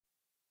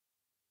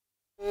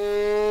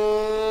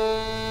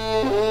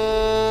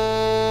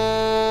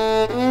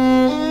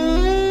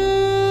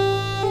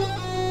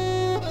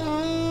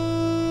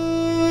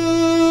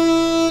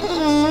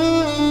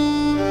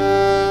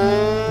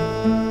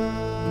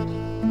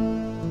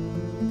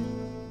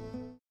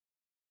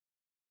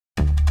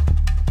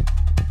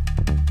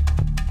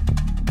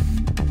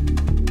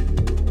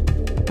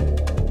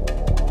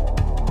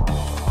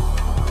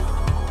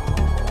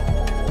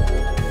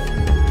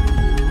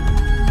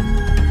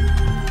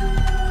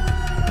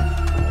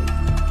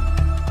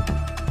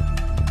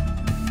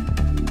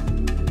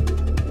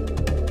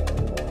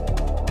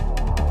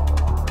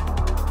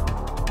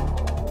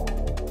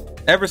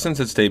Ever since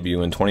its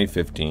debut in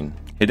 2015,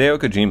 Hideo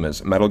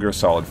Kojima's Metal Gear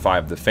Solid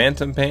 5: The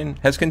Phantom Pain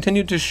has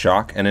continued to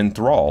shock and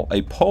enthrall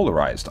a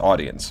polarized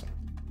audience.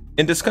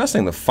 In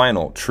discussing the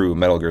final true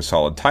Metal Gear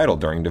Solid title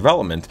during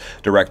development,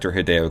 director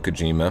Hideo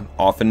Kojima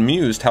often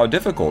mused how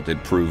difficult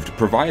it proved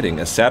providing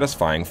a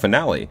satisfying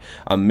finale,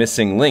 a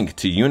missing link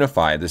to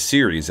unify the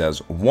series as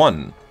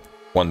one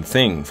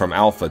thing from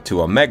Alpha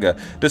to Omega,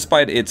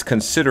 despite its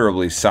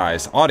considerably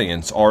sized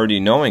audience already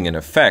knowing in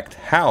effect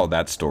how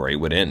that story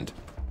would end.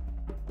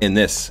 In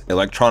this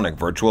electronic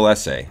virtual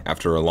essay,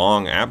 after a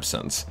long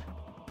absence,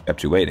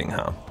 kept you waiting,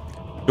 huh?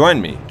 Join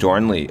me,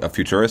 Jordan Lee of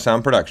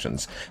Kojima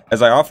Productions,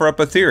 as I offer up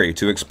a theory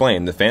to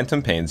explain the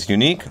Phantom Pain's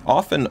unique,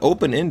 often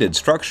open-ended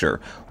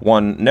structure,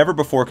 one never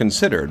before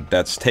considered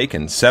that's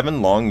taken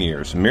 7 long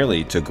years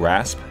merely to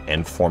grasp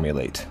and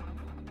formulate.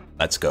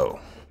 Let's go.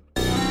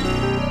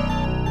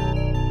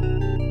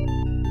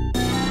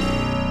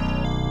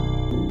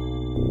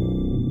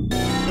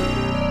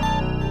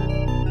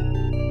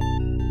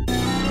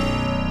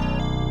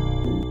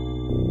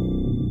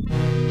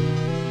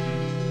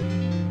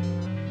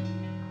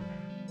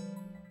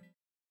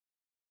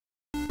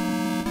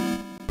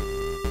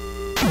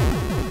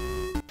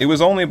 It was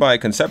only by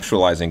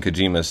conceptualizing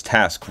Kojima's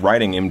task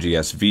writing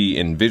MGSV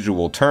in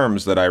visual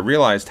terms that I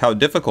realized how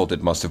difficult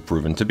it must have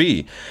proven to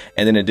be,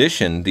 and in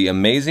addition, the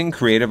amazing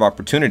creative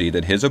opportunity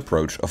that his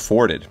approach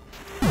afforded.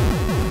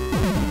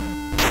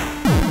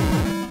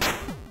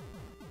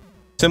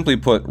 Simply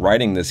put,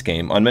 writing this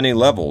game on many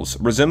levels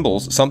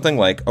resembles something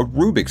like a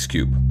Rubik's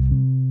Cube.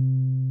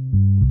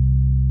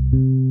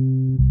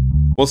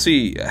 We'll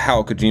see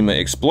how Kojima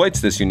exploits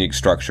this unique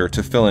structure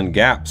to fill in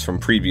gaps from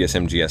previous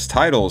MGS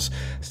titles,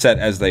 set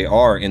as they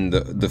are in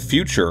the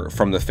future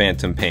from the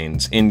Phantom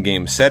Pain's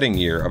in-game setting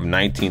year of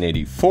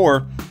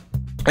 1984,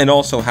 and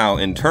also how,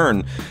 in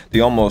turn,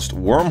 the almost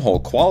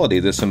wormhole quality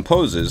this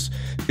imposes,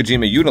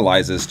 Kojima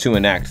utilizes to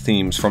enact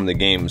themes from the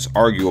game's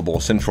arguable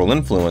central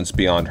influence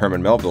beyond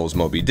Herman Melville's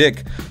Moby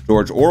Dick,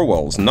 George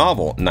Orwell's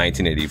novel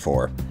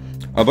 1984.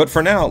 But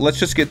for now, let's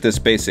just get this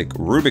basic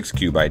Rubik's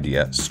Cube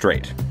idea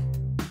straight,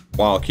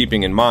 while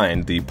keeping in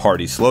mind the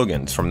party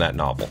slogans from that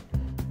novel.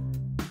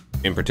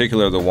 In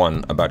particular, the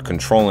one about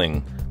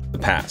controlling the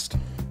past.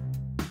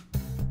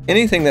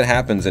 Anything that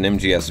happens in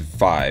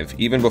MGS5,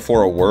 even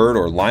before a word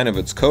or line of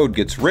its code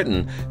gets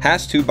written,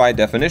 has to, by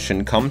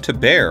definition, come to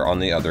bear on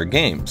the other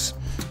games.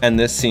 And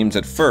this seems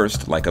at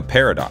first like a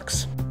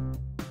paradox.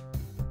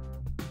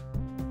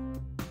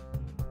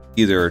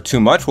 Either too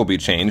much will be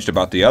changed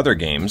about the other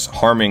games,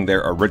 harming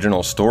their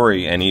original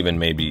story and even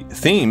maybe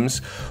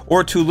themes,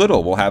 or too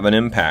little will have an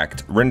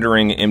impact,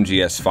 rendering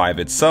MGS5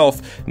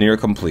 itself near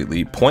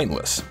completely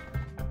pointless.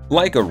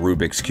 Like a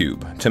Rubik's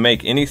Cube, to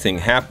make anything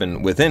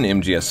happen within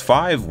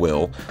MGS5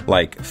 will,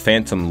 like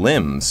phantom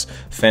limbs,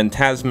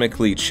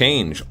 phantasmically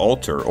change,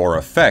 alter, or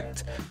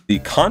affect the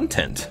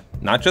content,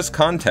 not just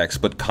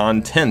context, but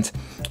content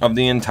of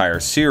the entire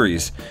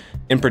series,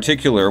 in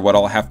particular what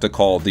I'll have to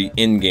call the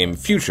in-game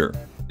future.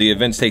 The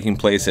events taking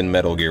place in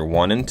Metal Gear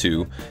 1 and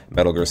 2,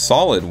 Metal Gear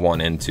Solid 1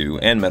 and 2,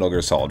 and Metal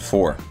Gear Solid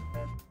 4.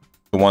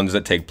 The ones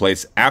that take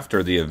place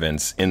after the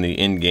events in the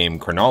in-game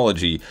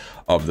chronology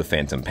of the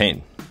Phantom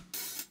Pain.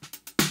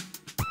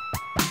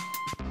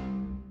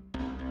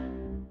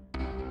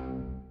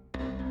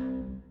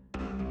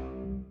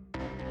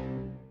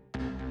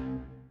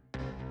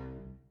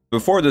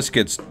 Before this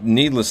gets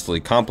needlessly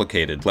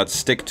complicated, let's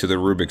stick to the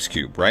Rubik's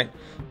Cube, right?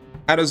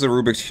 How does the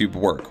Rubik's Cube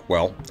work?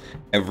 Well,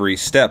 every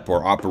step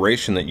or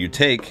operation that you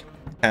take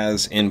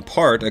has, in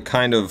part, a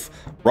kind of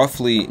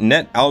roughly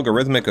net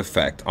algorithmic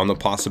effect on the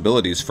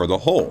possibilities for the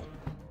whole.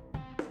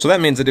 So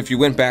that means that if you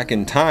went back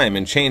in time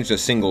and changed a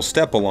single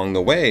step along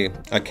the way,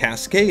 a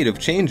cascade of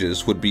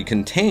changes would be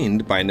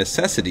contained by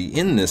necessity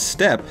in this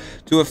step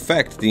to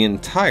affect the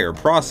entire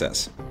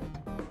process.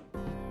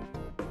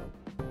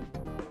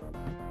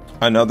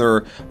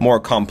 Another, more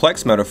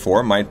complex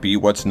metaphor might be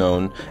what's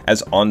known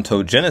as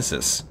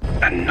ontogenesis.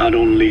 And not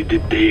only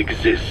did they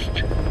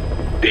exist,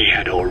 they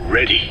had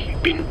already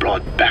been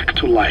brought back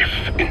to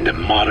life in the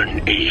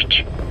modern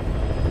age.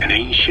 An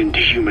ancient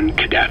human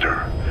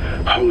cadaver,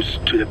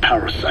 host to the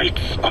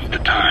parasites of the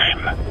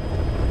time.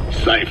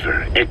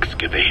 Cypher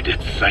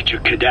excavated such a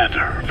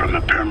cadaver from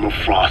a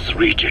permafrost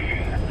region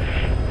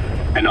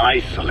and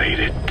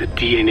isolated the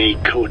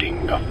DNA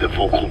coding of the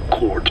vocal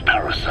cord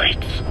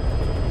parasites.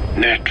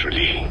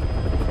 Naturally,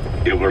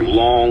 they were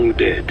long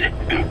dead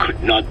and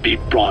could not be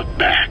brought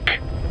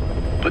back,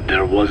 but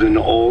there was an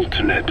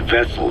alternate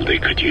vessel they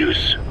could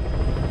use.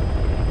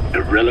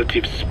 A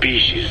relative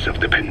species of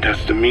the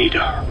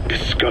Pentastomida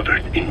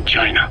discovered in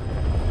China.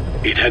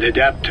 It had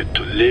adapted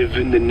to live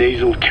in the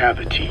nasal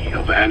cavity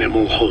of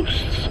animal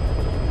hosts,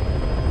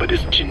 but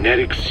its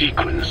genetic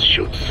sequence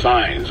showed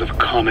signs of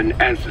common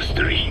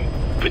ancestry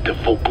with the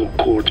vocal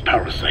cord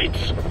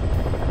parasites.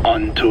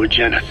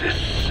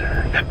 Ontogenesis,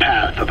 the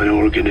path of an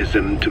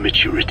organism to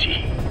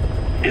maturity,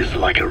 is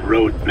like a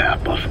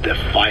roadmap of the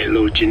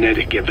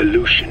phylogenetic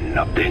evolution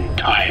of the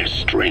entire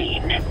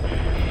strain.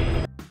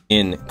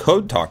 In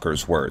Code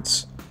Talker's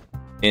words,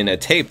 In a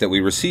tape that we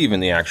receive in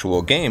the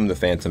actual game, The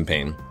Phantom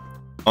Pain,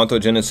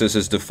 ontogenesis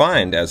is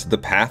defined as the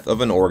path of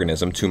an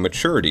organism to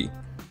maturity.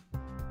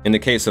 In the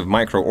case of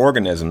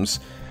microorganisms,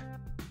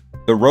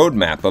 the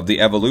roadmap of the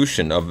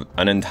evolution of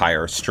an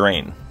entire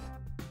strain.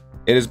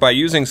 It is by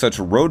using such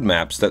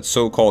roadmaps that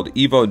so-called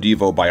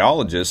evo-devo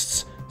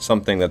biologists,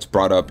 something that's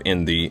brought up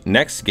in the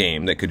next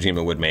game that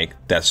Kojima would make,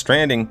 Death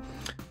Stranding,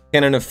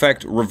 can in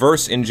effect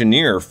reverse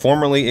engineer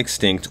formerly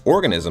extinct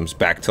organisms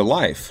back to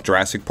life,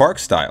 Jurassic Park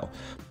style,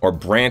 or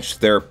branch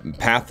their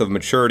path of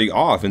maturity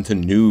off into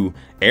new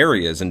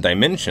areas and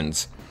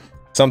dimensions,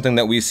 something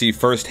that we see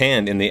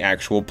firsthand in the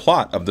actual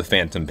plot of The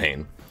Phantom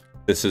Pain.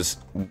 This is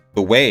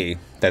the way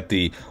that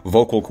the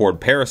vocal cord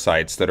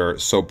parasites that are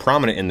so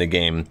prominent in the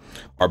game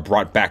are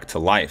brought back to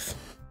life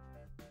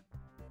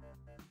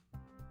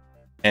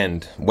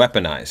and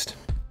weaponized.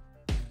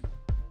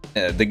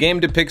 The game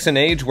depicts an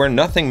age where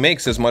nothing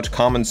makes as much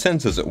common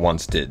sense as it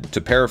once did, to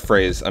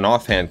paraphrase an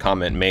offhand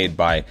comment made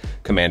by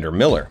Commander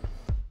Miller,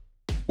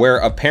 where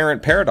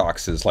apparent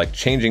paradoxes like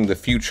changing the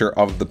future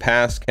of the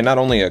past can not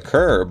only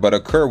occur, but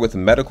occur with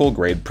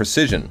medical-grade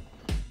precision,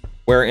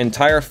 where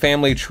entire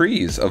family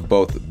trees of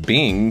both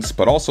beings,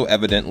 but also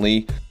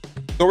evidently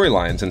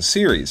storylines and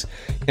series,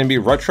 can be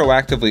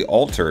retroactively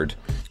altered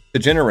to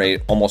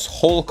generate almost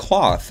whole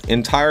cloth,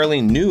 entirely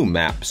new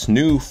maps,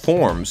 new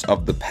forms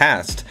of the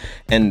past,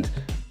 and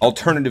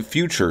alternative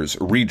futures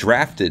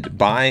redrafted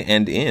by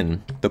and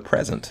in the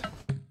present.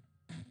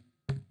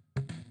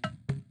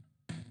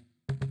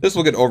 This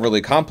will get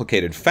overly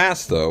complicated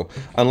fast, though,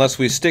 unless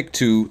we stick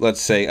to,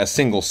 let's say, a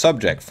single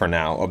subject for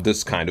now of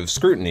this kind of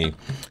scrutiny,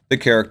 the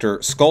character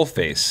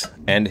Skullface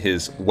and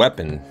his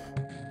weapon,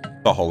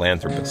 the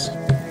Holanthropus.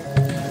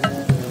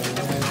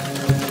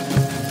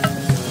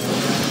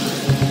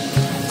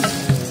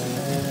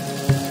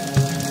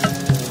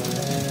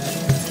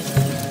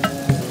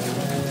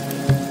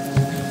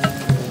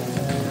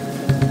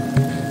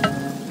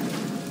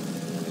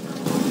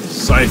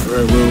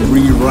 Cypher will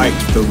rewrite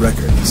the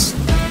records.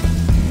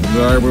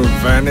 I will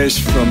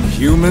vanish from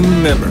human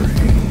memory.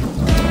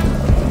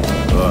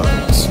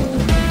 But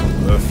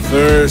the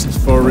thirst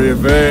for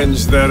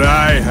revenge that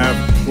I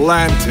have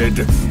planted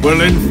will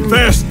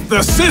infest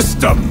the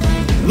system.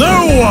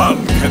 No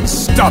one can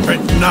stop it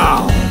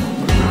now.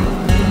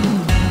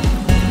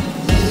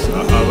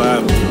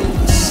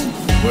 Sahelanthropus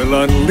will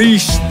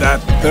unleash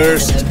that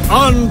thirst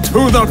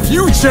onto the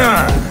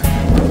future.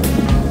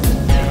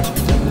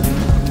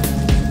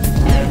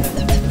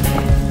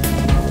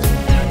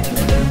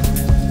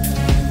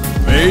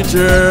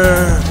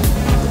 Major,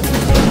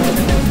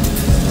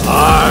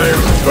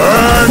 I'm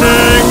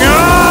burning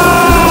up!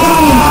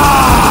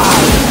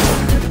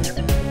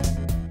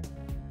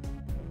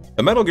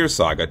 The Metal Gear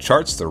Saga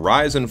charts the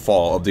rise and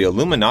fall of the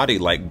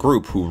Illuminati-like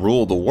group who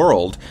rule the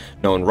world,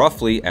 known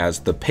roughly as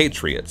the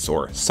Patriots,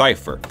 or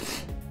Cypher,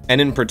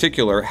 and in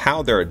particular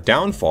how their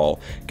downfall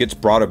gets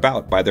brought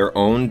about by their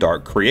own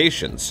dark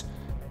creations.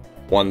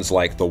 Ones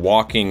like the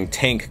walking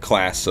tank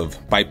class of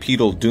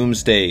bipedal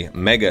doomsday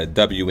mega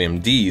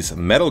WMDs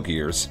Metal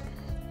Gears,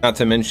 not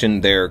to mention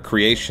their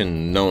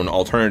creation known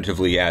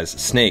alternatively as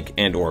Snake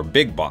and or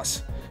Big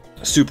Boss,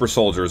 super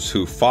soldiers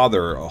who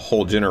father a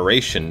whole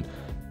generation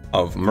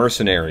of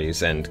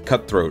mercenaries and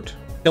cutthroat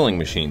killing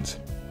machines.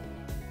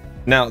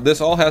 Now, this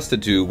all has to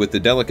do with the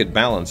delicate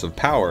balance of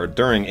power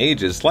during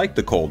ages like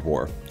the Cold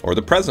War, or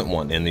the present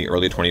one in the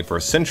early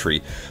 21st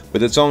century,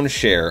 with its own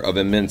share of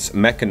immense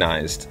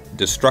mechanized,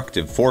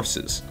 destructive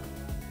forces.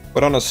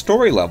 But on a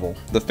story level,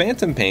 The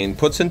Phantom Pain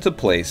puts into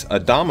place a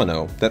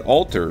domino that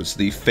alters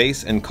the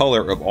face and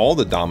color of all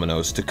the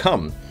dominoes to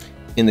come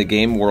in the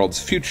game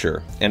world's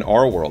future and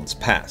our world's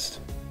past.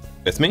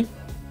 With me?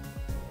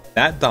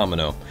 That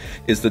domino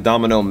is the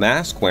domino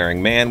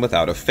mask-wearing man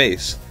without a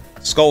face,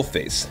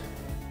 Skullface.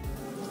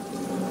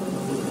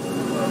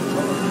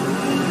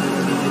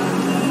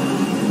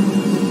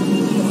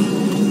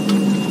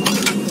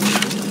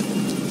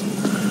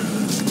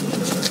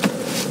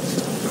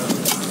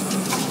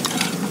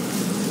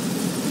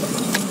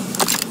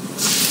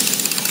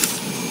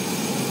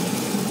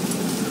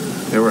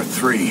 There were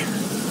 3.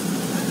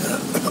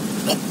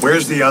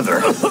 Where's the other?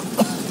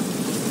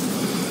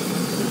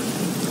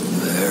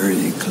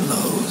 Very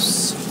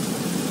close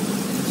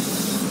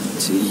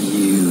to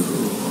you.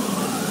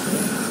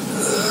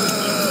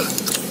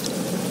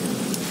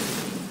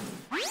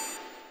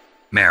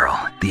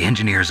 Meryl, the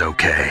engineer's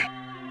okay.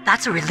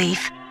 That's a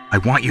relief. I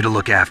want you to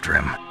look after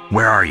him.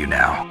 Where are you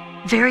now?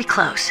 Very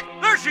close.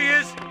 There she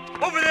is!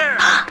 Over there!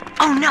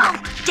 Oh no!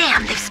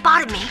 Damn, they've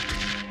spotted me!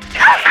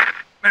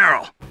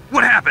 Meryl,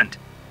 what happened?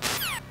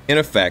 In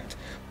effect,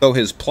 though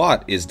his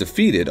plot is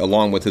defeated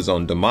along with his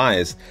own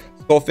demise,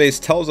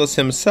 Skullface tells us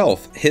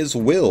himself his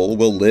will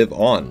live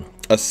on,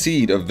 a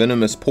seed of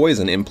venomous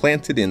poison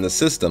implanted in the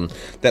system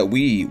that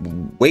we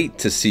wait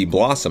to see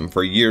blossom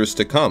for years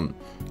to come,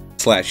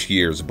 /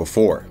 years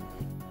before.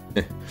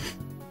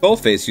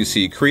 Skullface, you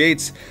see,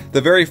 creates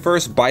the very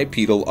first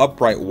bipedal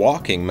upright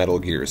walking Metal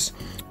Gears,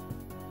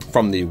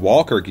 from the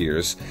Walker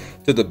Gears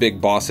to the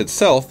big boss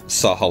itself,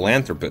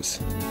 Sahelanthropus.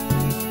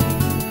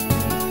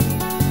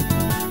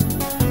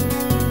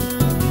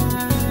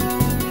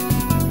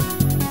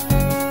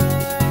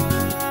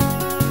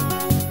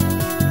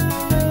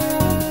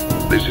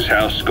 This is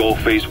how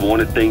Skullface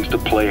wanted things to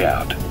play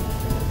out.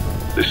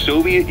 The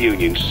Soviet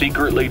Union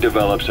secretly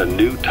develops a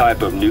new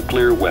type of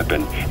nuclear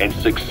weapon and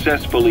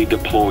successfully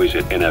deploys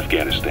it in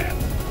Afghanistan.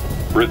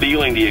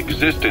 Revealing the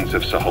existence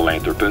of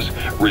Sahelanthropus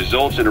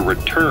results in a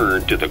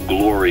return to the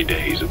glory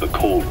days of the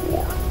Cold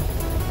War.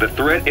 The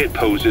threat it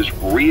poses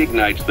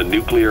reignites the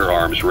nuclear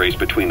arms race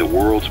between the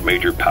world's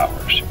major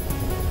powers.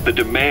 The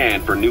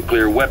demand for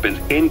nuclear weapons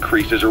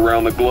increases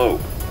around the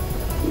globe.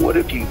 What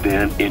if you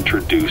then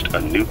introduced a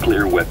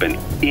nuclear weapon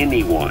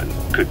anyone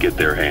could get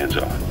their hands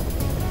on?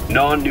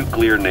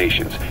 Non-nuclear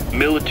nations,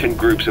 militant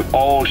groups of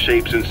all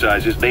shapes and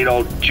sizes, they'd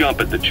all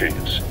jump at the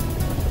chance.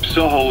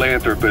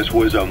 Sahelanthropus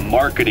was a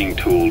marketing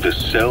tool to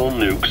sell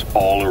nukes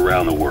all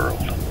around the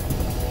world.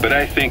 But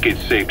I think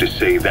it's safe to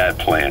say that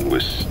plan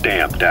was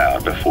stamped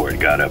out before it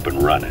got up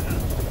and running.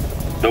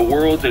 The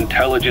world's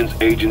intelligence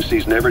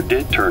agencies never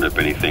did turn up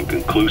anything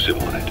conclusive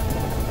on it.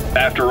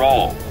 After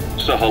all,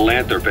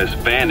 Sahelanthropus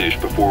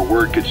vanished before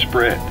word could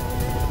spread.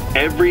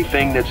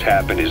 Everything that's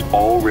happened is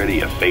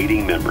already a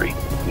fading memory,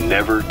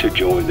 never to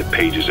join the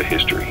pages of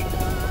history.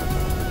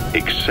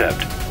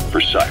 Except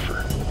for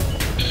Cypher.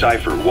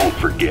 Cypher won't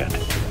forget.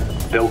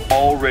 They'll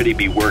already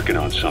be working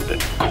on something,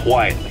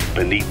 quietly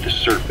beneath the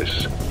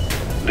surface.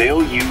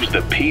 They'll use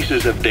the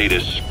pieces of data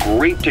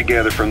scraped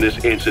together from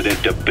this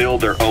incident to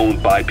build their own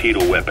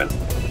bipedal weapon.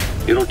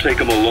 It'll take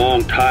them a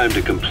long time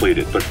to complete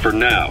it, but for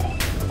now,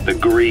 the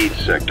greed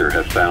sector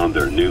have found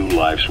their new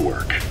life's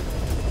work.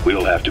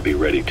 We'll have to be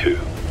ready too.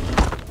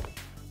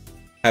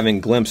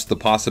 Having glimpsed the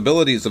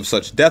possibilities of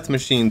such death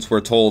machines,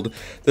 we're told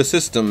the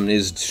system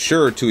is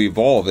sure to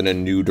evolve in a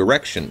new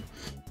direction,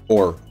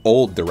 or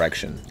old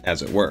direction,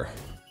 as it were.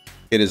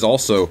 It is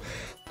also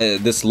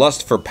this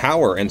lust for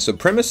power and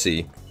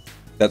supremacy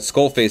that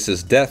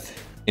Skullface's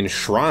death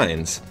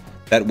enshrines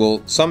that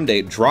will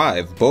someday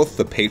drive both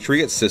the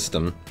Patriot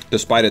system,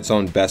 despite its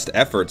own best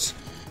efforts,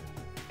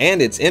 and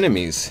its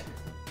enemies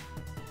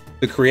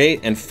to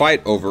create and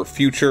fight over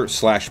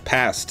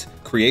future/past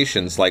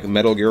creations like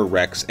Metal Gear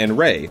Rex and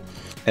Ray,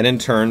 and in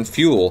turn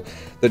fuel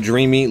the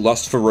dreamy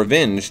lust for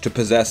revenge to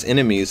possess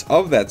enemies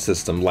of that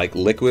system like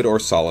Liquid or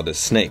Solidus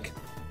Snake.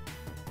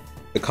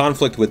 The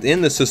conflict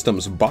within the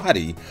system's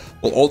body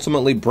will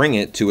ultimately bring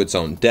it to its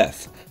own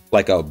death,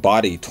 like a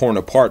body torn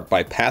apart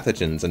by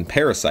pathogens and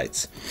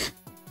parasites.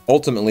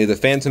 Ultimately, the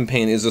Phantom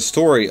Pain is a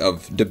story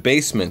of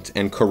debasement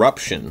and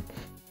corruption,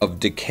 of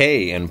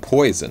decay and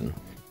poison,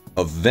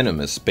 of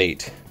venomous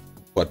bait.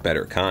 What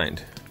better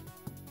kind?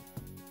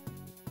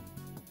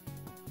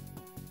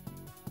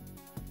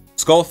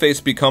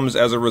 Skullface becomes,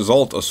 as a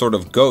result, a sort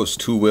of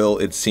ghost who will,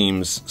 it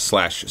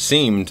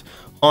seems/seemed,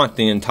 haunt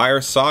the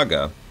entire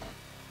saga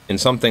in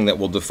something that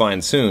we'll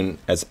define soon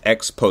as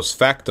ex post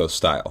facto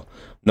style,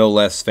 no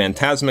less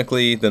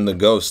phantasmically than the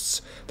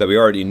ghosts that we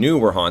already knew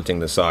were haunting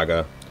the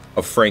saga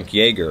of Frank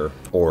Yeager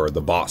or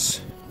the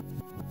Boss.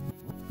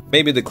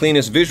 Maybe the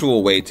cleanest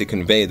visual way to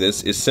convey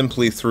this is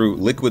simply through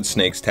Liquid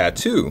Snake's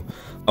tattoo,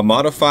 a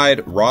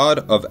modified Rod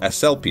of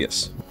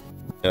Asclepius.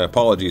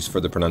 Apologies for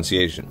the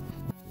pronunciation.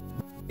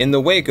 In the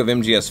wake of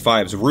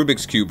MGS5's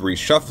Rubik's Cube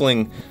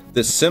reshuffling,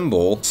 this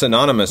symbol,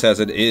 synonymous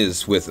as it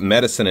is with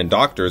medicine and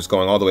doctors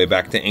going all the way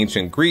back to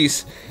ancient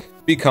Greece,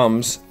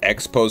 becomes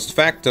ex post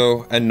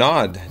facto a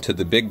nod to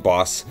the big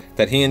boss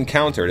that he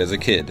encountered as a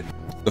kid,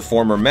 the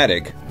former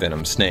medic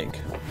Venom Snake.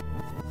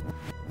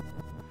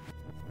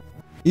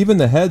 Even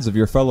the heads of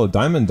your fellow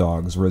Diamond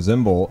Dogs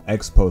resemble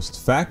ex post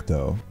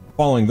facto,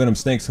 following Venom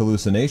Snake's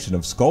hallucination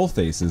of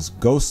Skullface's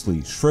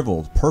ghostly,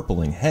 shriveled,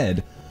 purpling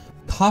head,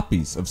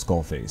 copies of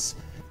Skullface,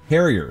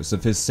 carriers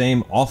of his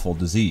same awful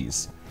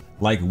disease.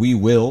 Like we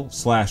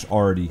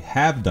will/already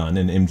have done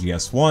in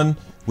MGS1,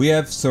 we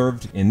have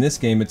served in this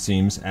game, it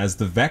seems, as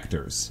the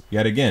vectors,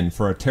 yet again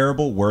for a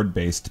terrible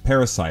word-based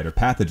parasite or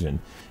pathogen,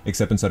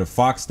 except instead of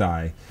fox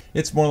dye,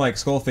 it's more like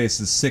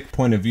Skullface's sick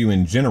point of view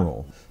in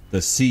general,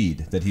 the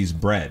seed that he's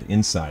bred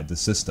inside the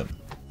system.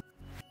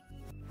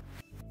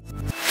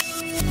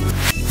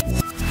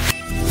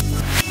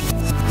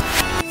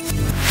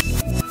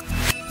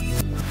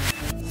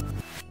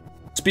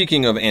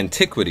 Speaking of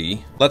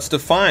antiquity, let's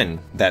define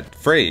that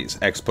phrase,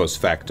 ex post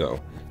facto.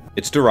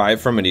 It's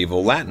derived from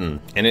medieval Latin,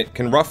 and it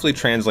can roughly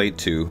translate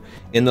to,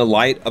 in the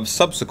light of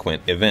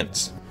subsequent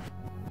events.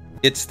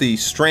 It's the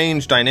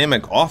strange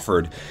dynamic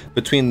offered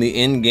between the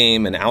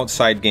in-game and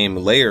outside-game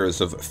layers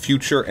of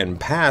future and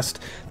past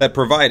that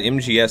provide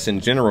MGS in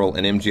general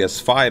and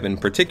MGS5 in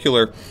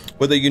particular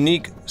with a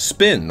unique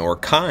spin or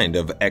kind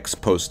of ex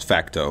post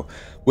facto,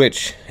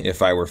 which,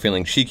 if I were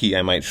feeling cheeky,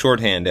 I might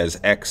shorthand as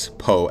ex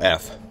po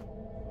f.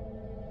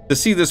 To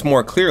see this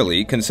more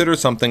clearly, consider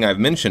something I've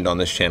mentioned on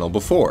this channel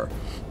before,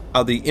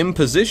 how the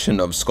imposition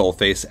of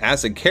Skullface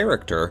as a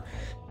character,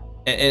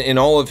 in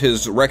all of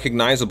his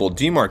recognizable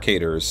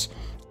demarcators,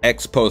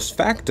 ex post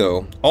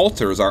facto,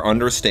 alters our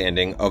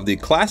understanding of the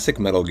classic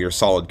Metal Gear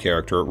Solid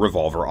character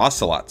Revolver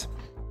Ocelot.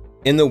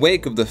 In the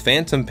wake of the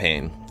Phantom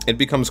Pain, it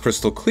becomes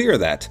crystal clear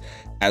that,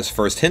 as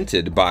first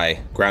hinted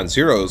by Ground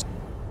Zeroes,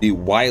 the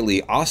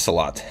wily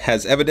Ocelot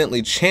has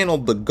evidently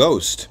channeled the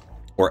ghost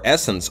or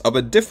essence of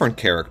a different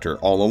character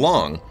all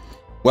along,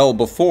 well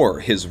before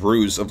his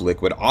ruse of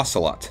Liquid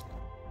Ocelot.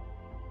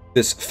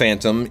 This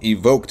phantom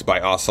evoked by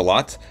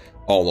Ocelot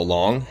all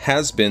along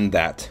has been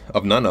that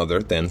of none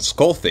other than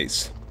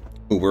Skullface,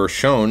 who were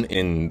shown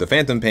in the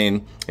Phantom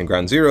Pain and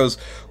Ground Zeroes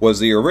was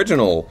the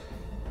original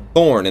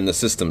thorn in the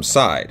system's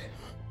side.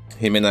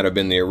 He may not have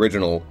been the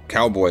original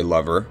cowboy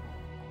lover,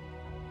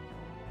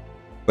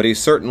 but he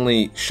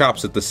certainly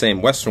shops at the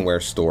same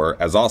Westernwear store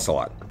as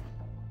Ocelot.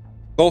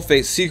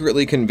 Skullface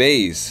secretly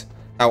conveys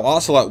how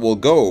Ocelot will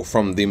go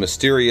from the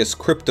mysterious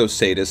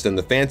crypto-sadist in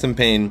the Phantom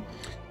Pain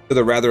to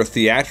the rather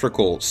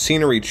theatrical,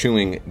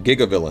 scenery-chewing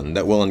gigavillain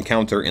that we'll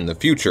encounter in the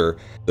future,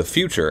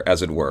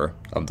 as it were,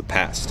 of the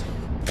past.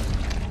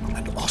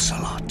 And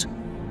Ocelot,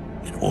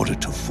 in order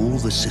to fool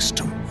the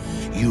system,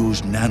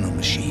 used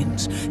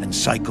nanomachines and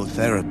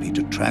psychotherapy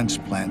to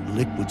transplant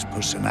Liquid's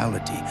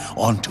personality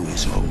onto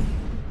his own.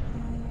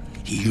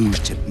 He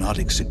used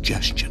hypnotic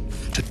suggestion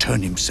to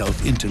turn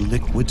himself into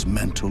Liquid's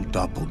mental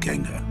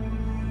doppelganger.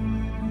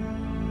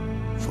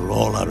 For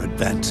all our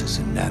advances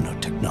in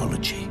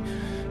nanotechnology,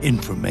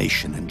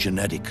 information and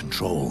genetic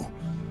control,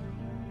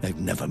 they've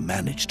never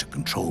managed to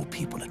control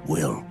people at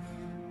will,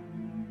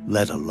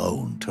 let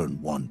alone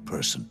turn one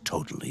person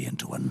totally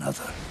into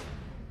another.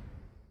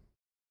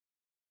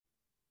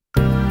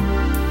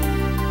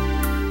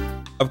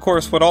 Of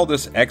course, what all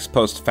this ex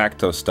post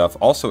facto stuff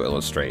also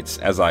illustrates,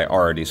 as I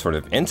already sort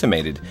of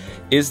intimated,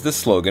 is the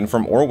slogan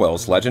from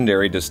Orwell's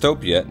legendary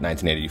dystopia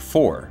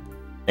 1984,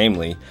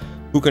 namely,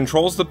 who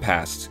controls the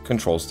past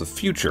controls the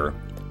future,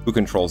 who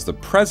controls the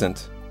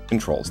present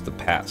controls the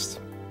past.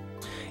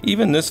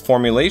 Even this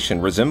formulation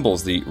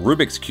resembles the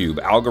Rubik's Cube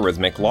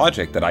algorithmic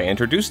logic that I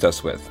introduced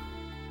us with.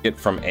 Get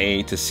from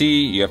A to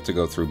C, you have to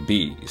go through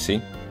B, you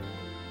see?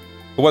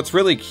 But what's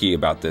really key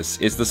about this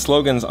is the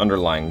slogan's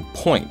underlying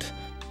point.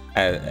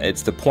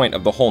 It's the point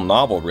of the whole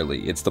novel,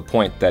 really. It's the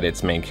point that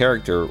its main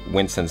character,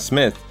 Winston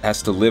Smith,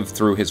 has to live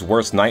through his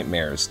worst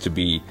nightmares to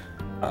be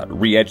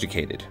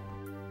re-educated.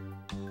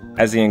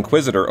 As the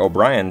Inquisitor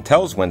O'Brien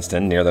tells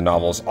Winston near the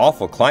novel's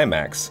awful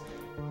climax,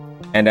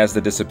 and as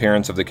the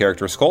disappearance of the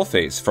character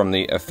Skullface from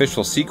the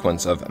official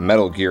sequence of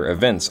Metal Gear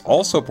events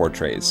also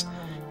portrays,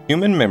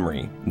 human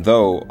memory,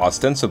 though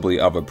ostensibly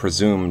of a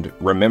presumed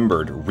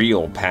remembered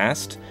real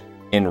past,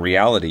 in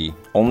reality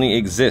only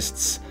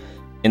exists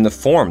in the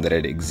form that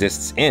it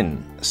exists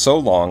in, so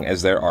long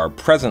as there are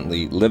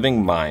presently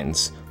living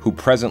minds who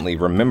presently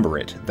remember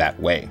it that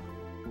way.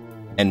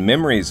 And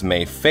memories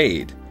may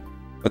fade,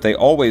 but they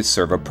always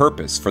serve a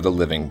purpose for the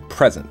living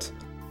present.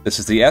 This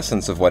is the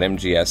essence of what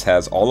MGS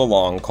has all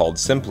along called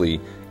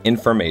simply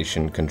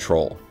information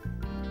control.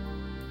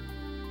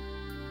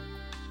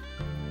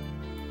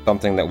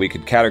 Something that we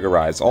could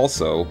categorize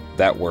also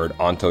that word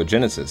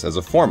ontogenesis as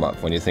a form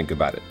of, when you think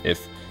about it.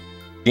 If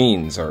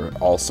genes are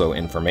also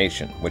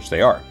information, which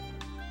they are.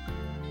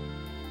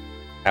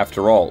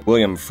 After all,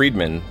 William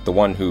Friedman, the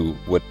one who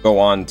would go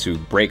on to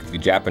break the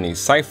Japanese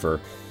cipher,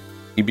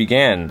 he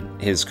began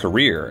his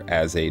career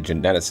as a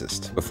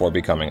geneticist before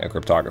becoming a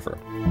cryptographer.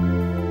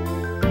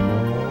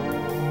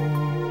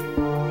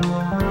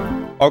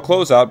 I'll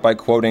close out by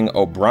quoting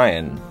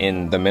O'Brien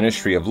in The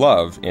Ministry of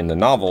Love in the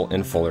novel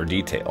in fuller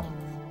detail.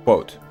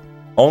 Quote,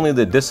 "Only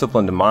the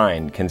disciplined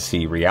mind can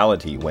see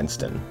reality,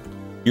 Winston.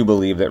 You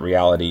believe that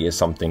reality is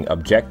something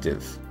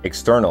objective,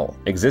 external,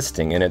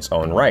 existing in its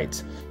own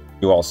right.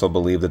 You also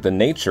believe that the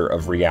nature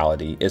of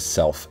reality is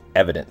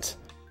self-evident.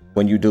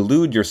 When you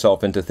delude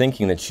yourself into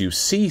thinking that you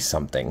see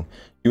something,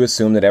 you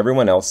assume that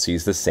everyone else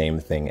sees the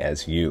same thing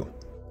as you.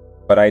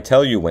 But I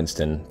tell you,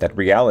 Winston, that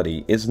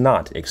reality is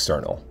not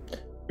external.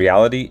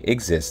 Reality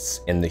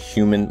exists in the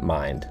human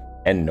mind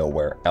and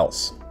nowhere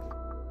else.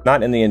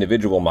 Not in the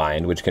individual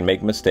mind, which can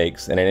make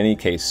mistakes and in any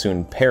case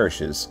soon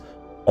perishes,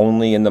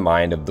 only in the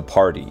mind of the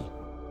party,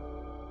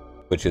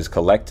 which is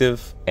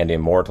collective and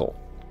immortal.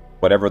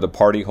 Whatever the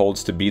party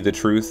holds to be the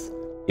truth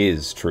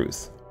is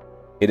truth.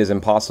 It is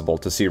impossible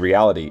to see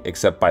reality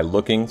except by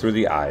looking through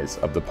the eyes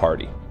of the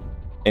party."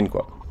 End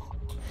quote.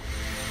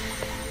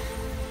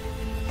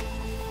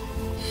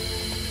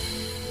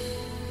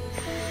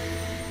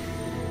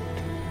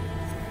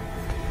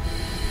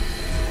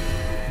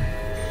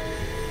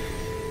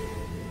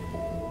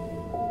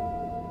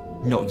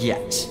 Not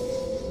yet.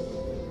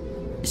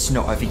 It's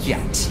not over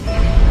yet.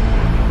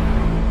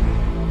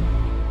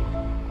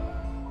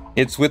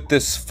 It's with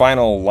this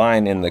final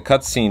line in the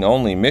cutscene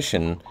only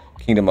mission,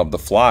 Kingdom of the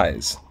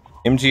Flies,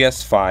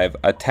 MGS5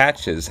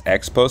 attaches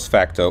ex post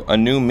facto a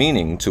new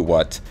meaning to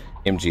what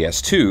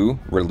MGS2,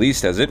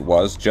 released as it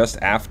was just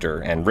after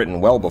and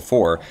written well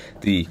before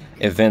the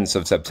events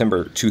of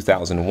September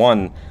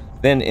 2001,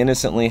 then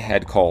innocently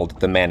had called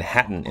the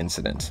Manhattan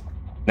Incident.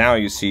 Now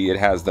you see it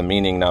has the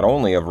meaning not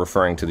only of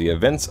referring to the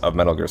events of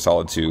Metal Gear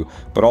Solid 2,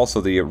 but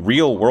also the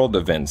real-world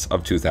events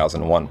of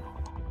 2001.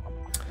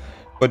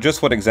 But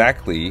just what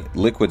exactly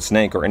Liquid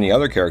Snake or any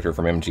other character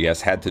from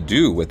MGS had to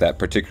do with that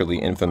particularly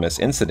infamous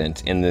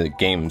incident in the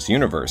game's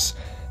universe,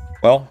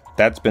 well,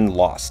 that's been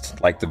lost,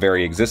 like the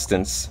very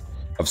existence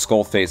of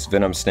Skullface,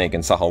 Venom Snake,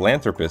 and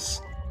Sahelanthropus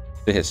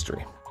to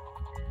history.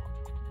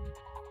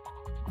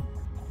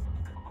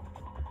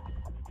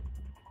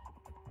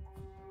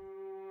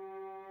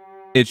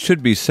 It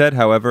should be said,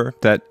 however,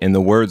 that in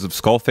the words of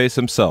Skullface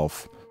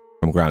himself,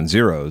 from Ground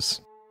Zeroes,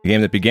 the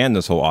game that began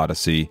this whole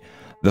odyssey,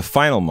 the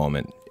final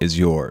moment is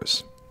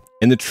yours.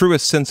 In the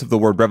truest sense of the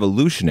word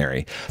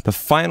revolutionary, the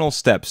final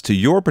steps to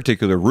your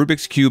particular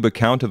Rubik's Cube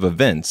account of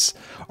events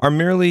are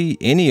merely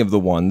any of the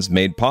ones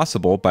made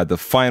possible by the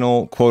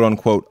final,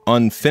 quote-unquote,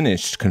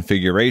 unfinished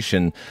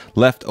configuration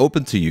left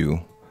open to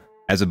you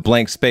as a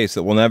blank space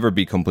that will never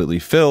be completely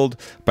filled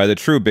by the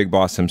true big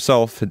boss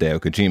himself, Hideo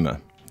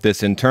Kojima.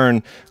 This, in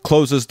turn,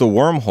 closes the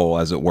wormhole,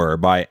 as it were,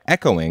 by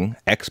echoing,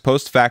 ex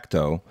post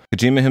facto,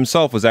 Kojima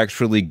himself was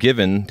actually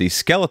given the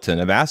skeleton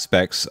of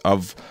aspects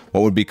of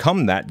what would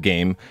become that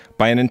game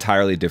by an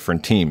entirely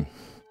different team.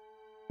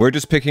 We're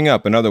just picking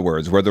up, in other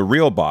words, where the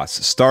real boss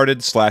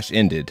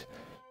started/ended,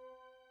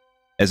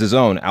 as his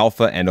own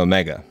Alpha and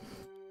Omega,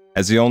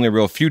 as the only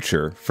real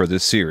future for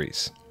this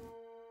series.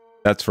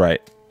 That's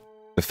right,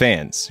 the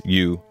fans,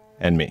 you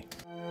and me.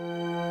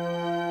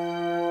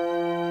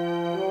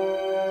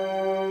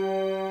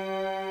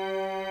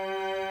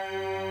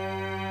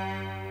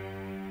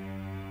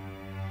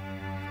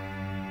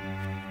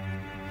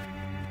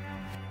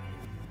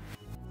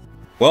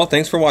 Well,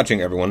 thanks for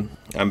watching, everyone.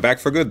 I'm back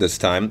for good this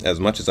time, as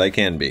much as I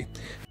can be.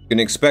 You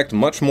can expect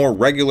much more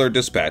regular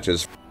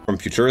dispatches from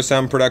Futura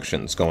Sound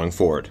Productions going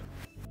forward.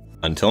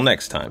 Until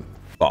next time,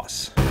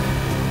 boss.